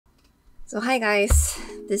So hi guys,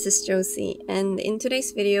 this is Josie, and in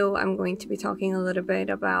today's video I'm going to be talking a little bit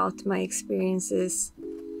about my experiences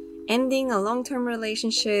ending a long-term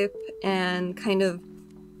relationship and kind of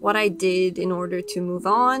what I did in order to move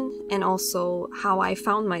on, and also how I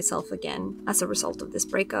found myself again as a result of this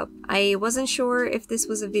breakup. I wasn't sure if this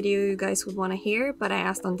was a video you guys would want to hear, but I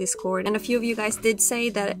asked on Discord and a few of you guys did say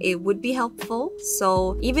that it would be helpful.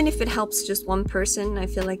 So even if it helps just one person, I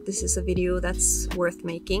feel like this is a video that's worth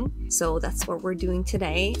making. So that's what we're doing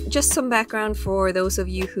today. Just some background for those of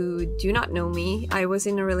you who do not know me. I was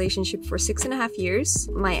in a relationship for 6.5 years.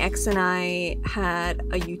 My ex and I had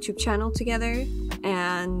a YouTube channel together,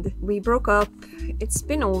 and we broke up. It's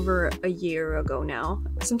been over a year ago now,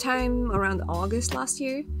 sometime around August last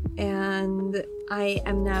year, and I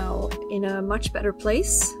am now in a much better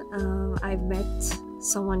place. I've met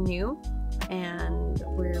someone new and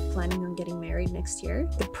we're planning on getting married next year.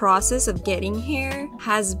 The process of getting here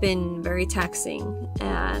has been very taxing,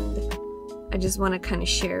 and I just want to kind of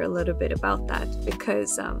share a little bit about that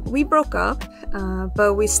because we broke up,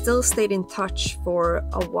 but we still stayed in touch for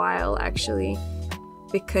a while actually.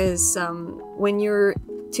 Because when you're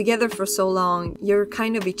together for so long, you're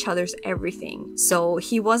kind of each other's everything. So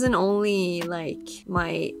he wasn't only like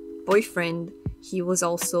my boyfriend, he was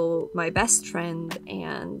also my best friend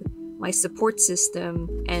and my support system.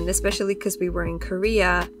 And especially because we were in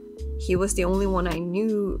Korea, he was the only one I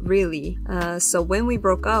knew really. So when we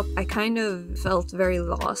broke up, I kind of felt very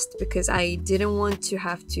lost because I didn't want to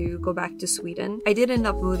have to go back to Sweden. I did end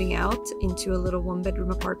up moving out into a little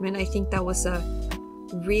one-bedroom apartment. I think that was a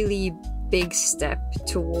really big step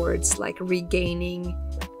towards like regaining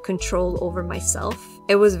control over myself.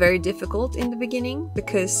 It was very difficult in the beginning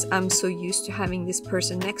because I'm so used to having this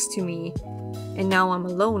person next to me, and now I'm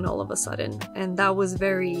alone all of a sudden. And that was a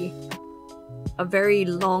very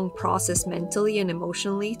long process mentally and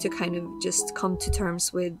emotionally to kind of just come to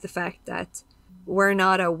terms with the fact that we're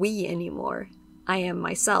not a we anymore. I am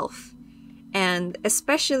myself. And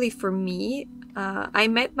especially for me, I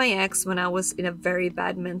met my ex when I was in a very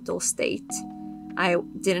bad mental state. I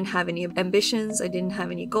didn't have any ambitions, I didn't have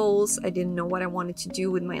any goals, I didn't know what I wanted to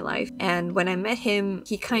do with my life. And when I met him,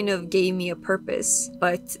 he kind of gave me a purpose.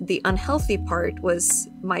 But the unhealthy part was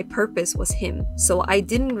my purpose was him. So I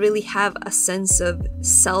didn't really have a sense of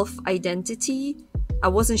self-identity. I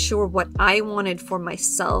wasn't sure what I wanted for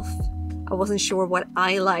myself. I wasn't sure what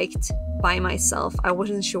I liked by myself. I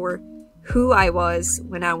wasn't sure who I was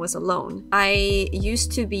when I was alone. I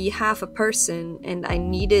used to be half a person and I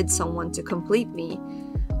needed someone to complete me.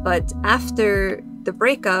 But after the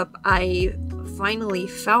breakup, I finally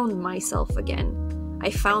found myself again.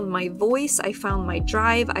 I found my voice, I found my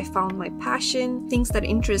drive, I found my passion. Things that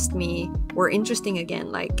interest me were interesting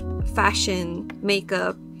again, like fashion,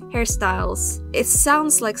 makeup, hairstyles. It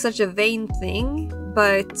sounds like such a vain thing,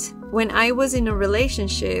 but when I was in a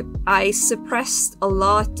relationship, I suppressed a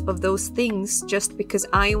lot of those things just because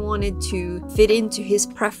I wanted to fit into his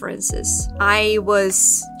preferences. I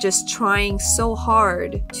was just trying so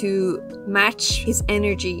hard to match his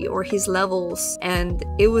energy or his levels, and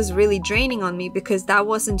it was really draining on me because that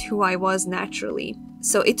wasn't who I was naturally.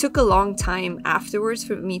 So it took a long time afterwards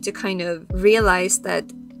for me to kind of realize that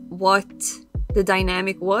what the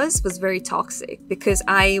dynamic was very toxic, because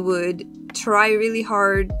I would try really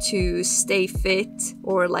hard to stay fit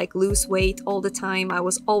or like lose weight all the time. I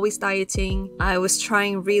was always dieting. I was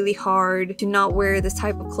trying really hard to not wear the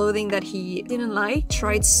type of clothing that he didn't like.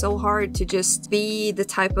 Tried so hard to just be the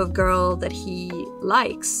type of girl that he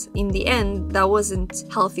likes. In the end, that wasn't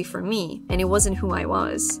healthy for me and it wasn't who I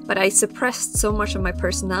was. But I suppressed so much of my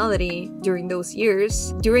personality during those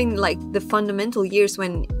years, during like the fundamental years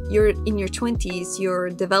when you're in your 20s, you're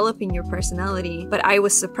developing your personality, but I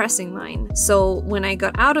was suppressing mine. So when I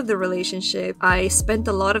got out of the relationship, I spent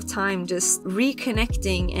a lot of time just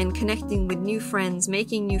reconnecting and connecting with new friends,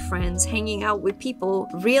 making new friends, hanging out with people,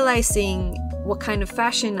 realizing what kind of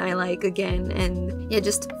fashion I like again, and yeah,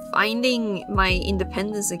 just finding my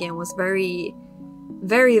independence again was very,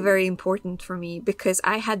 very important for me, because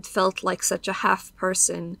I had felt like such a half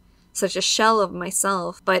person, such a shell of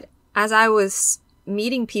myself. But as I was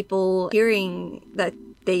meeting people, hearing that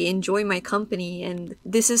they enjoy my company, and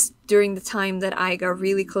this is during the time that I got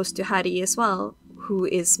really close to Hattie as well, who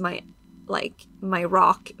is my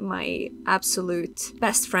rock, my absolute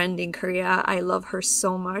best friend in Korea. I love her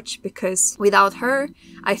so much because without her,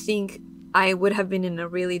 I think I would have been in a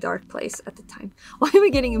really dark place at the time. Why am I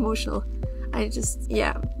getting emotional?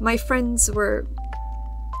 My friends were...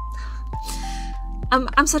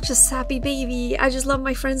 I'm such a sappy baby. I just love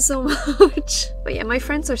my friends so much. But yeah, my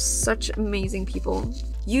friends are such amazing people.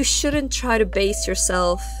 You shouldn't try to base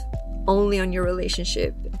yourself only on your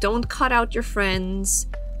relationship. Don't cut out your friends.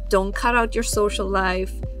 Don't cut out your social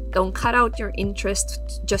life. Don't cut out your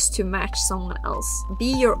interest just to match someone else.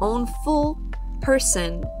 Be your own full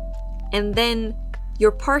person, and then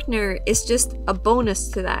your partner is just a bonus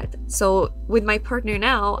to that. So with my partner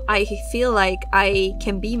now, I feel like I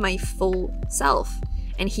can be my full self,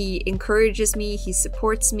 and he encourages me, he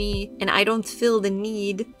supports me, and I don't feel the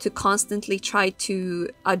need to constantly try to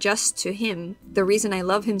adjust to him. The reason I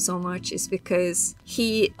love him so much is because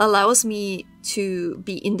he allows me to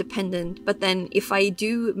be independent. But then if I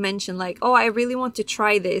do mention like, oh, I really want to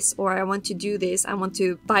try this, or I want to do this, I want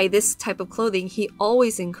to buy this type of clothing, he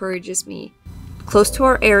always encourages me. Close to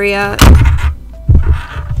our area.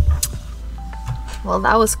 Well,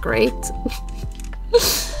 that was great.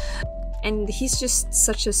 And he's just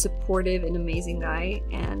such a supportive and amazing guy,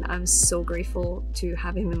 and I'm so grateful to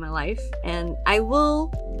have him in my life. And I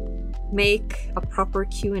will make a proper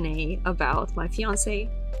Q&A about my fiance.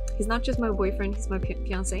 He's not just my boyfriend, he's my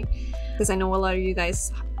fiance, because I know a lot of you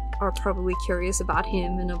guys are probably curious about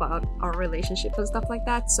him and about our relationship and stuff like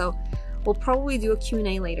that. So we'll probably do a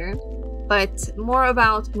Q&A later. But more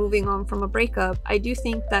about moving on from a breakup, I do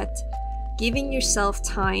think that giving yourself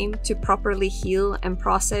time to properly heal and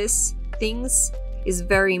process things is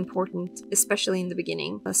very important, especially in the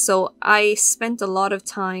beginning. So I spent a lot of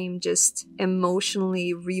time just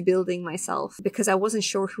emotionally rebuilding myself, because I wasn't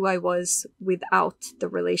sure who I was without the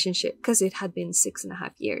relationship, because it had been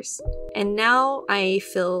 6.5 years. And now I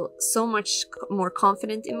feel so much more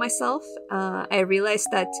confident in myself. I realized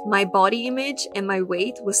that my body image and my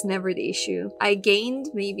weight was never the issue. I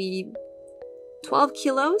gained maybe 12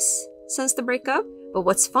 kilos since the breakup. But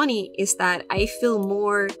what's funny is that I feel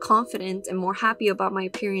more confident and more happy about my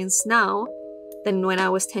appearance now than when I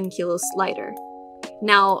was 10 kilos lighter.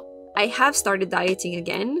 Now, I have started dieting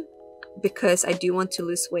again because I do want to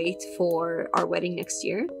lose weight for our wedding next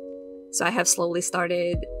year. So I have slowly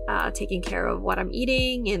started taking care of what I'm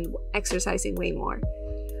eating and exercising way more.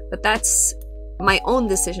 But that's my own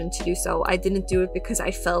decision to do so. I didn't do it because I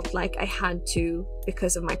felt like I had to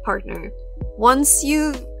because of my partner. Once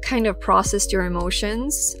you've kind of processed your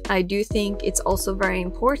emotions, I do think it's also very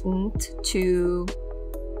important to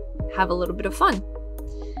have a little bit of fun.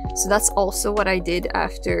 So that's also what I did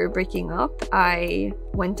after breaking up. I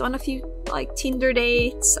went on a few like Tinder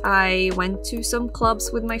dates. I went to some clubs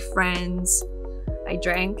with my friends. I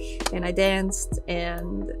drank and I danced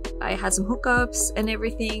and I had some hookups and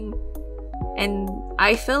everything. And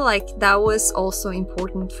I feel like that was also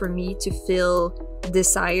important for me to feel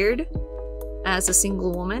desired as a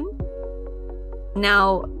single woman.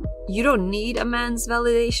 Now, you don't need a man's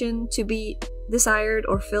validation to be desired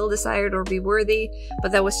or feel desired or be worthy,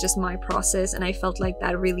 but that was just my process, and I felt like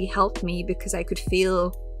that really helped me because I could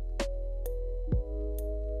feel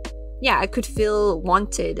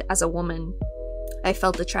wanted as a woman. I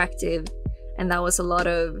felt attractive, and that was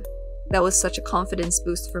such a confidence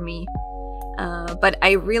boost for me. But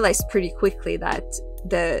I realized pretty quickly that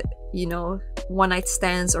the one-night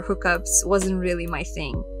stands or hookups wasn't really my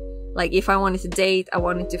thing. Like, if I wanted to date, I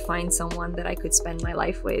wanted to find someone that I could spend my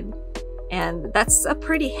life with. And that's a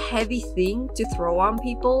pretty heavy thing to throw on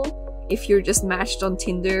people if you're just matched on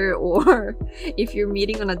Tinder or if you're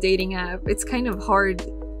meeting on a dating app. It's kind of hard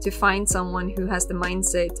to find someone who has the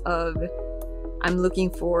mindset of, I'm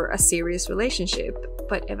looking for a serious relationship.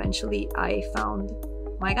 But eventually I found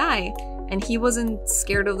my guy, and he wasn't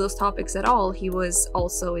scared of those topics at all. He was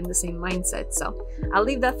also in the same mindset. So I'll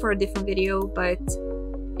leave that for a different video, but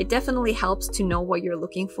it definitely helps to know what you're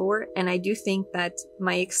looking for. And I do think that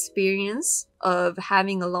my experience of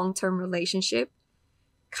having a long-term relationship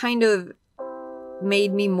kind of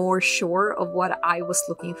made me more sure of what I was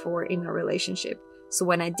looking for in a relationship. So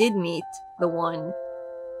when I did meet the one,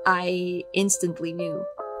 I instantly knew.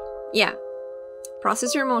 Yeah,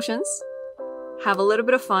 process your emotions, have a little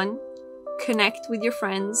bit of fun, connect with your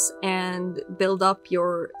friends, and build up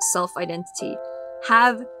your self-identity.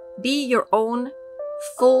 Be your own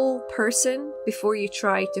full person before you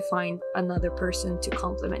try to find another person to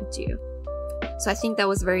complement you. So I think that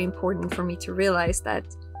was very important for me to realize that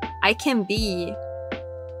I can be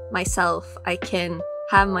myself, I can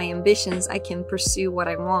have my ambitions, I can pursue what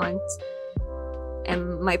I want,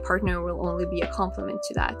 and my partner will only be a complement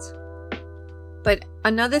to that. But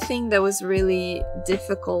another thing that was really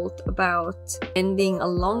difficult about ending a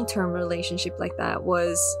long-term relationship like that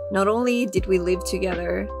was, not only did we live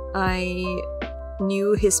together, I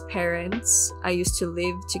knew his parents. I used to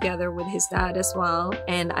live together with his dad as well,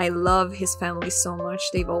 and I love his family so much.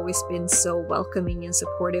 They've always been so welcoming and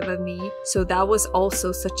supportive of me. So that was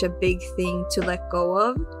also such a big thing to let go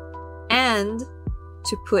of. And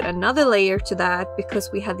to put another layer to that,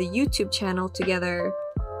 because we had the YouTube channel together,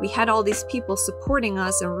 we had all these people supporting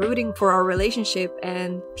us and rooting for our relationship,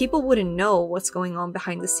 and people wouldn't know what's going on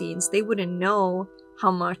behind the scenes. They wouldn't know how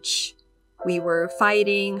much we were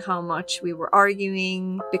fighting, how much we were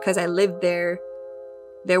arguing, because I lived there.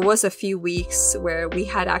 There was a few weeks where we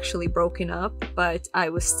had actually broken up, but I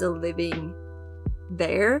was still living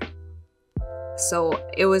there. So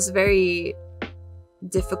it was a very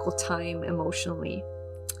difficult time emotionally.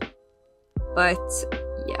 But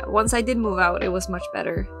yeah, once I did move out, it was much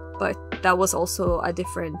better. But that was also a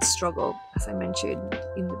different struggle, as I mentioned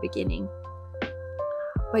in the beginning.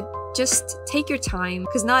 But just take your time,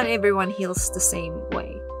 because not everyone heals the same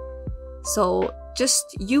way. So just,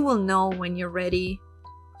 you will know when you're ready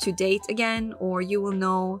to date again, or you will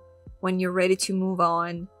know when you're ready to move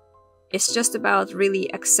on. It's just about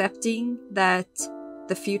really accepting that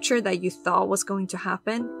the future that you thought was going to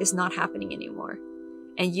happen is not happening anymore.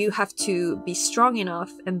 And you have to be strong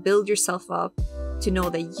enough and build yourself up to know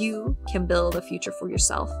that you can build a future for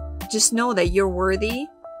yourself. Just know that you're worthy,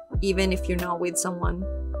 even if you're not with someone.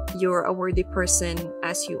 You're a worthy person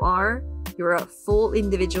as you are. You're a full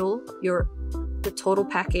individual. You're the total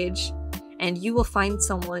package. And you will find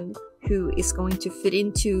someone who is going to fit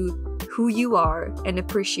into who you are and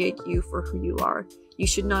appreciate you for who you are. You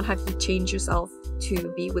should not have to change yourself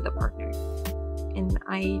to be with a partner. And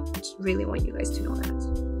I really want you guys to know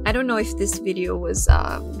that. I don't know if this video was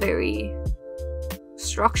very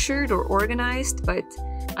structured or organized, but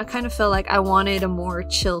I kind of felt like I wanted a more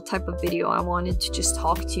chill type of video. I wanted to just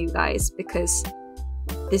talk to you guys, because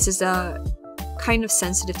this is a kind of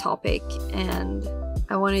sensitive topic, and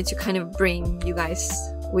I wanted to kind of bring you guys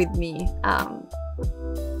with me.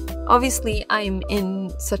 Obviously, I'm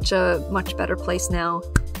in such a much better place now.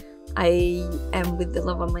 I am with the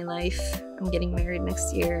love of my life. I'm getting married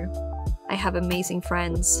next year. I have amazing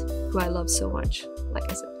friends who I love so much, like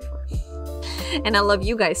I said before. And I love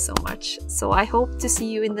you guys so much. So I hope to see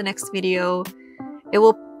you in the next video. It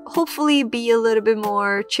will hopefully be a little bit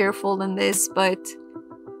more cheerful than this, but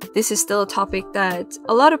this is still a topic that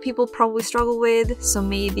a lot of people probably struggle with, so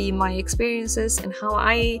maybe my experiences and how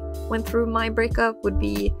I went through my breakup would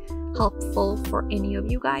be helpful for any of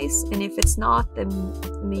you guys. And if it's not, then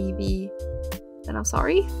I'm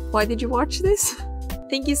sorry. Why did you watch this?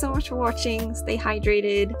 Thank you so much for watching. Stay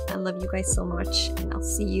hydrated. I love you guys so much, and I'll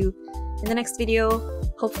see you in the next video,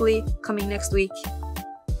 hopefully coming next week.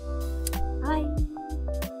 Bye!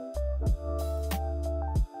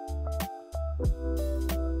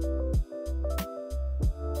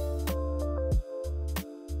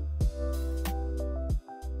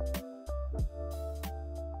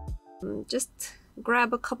 Just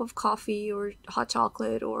grab a cup of coffee or hot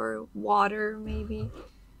chocolate or water, maybe.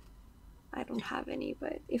 I don't have any,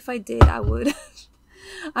 but if I did, I would.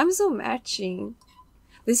 I'm so matching.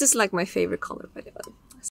 This is like my favorite color, by the way.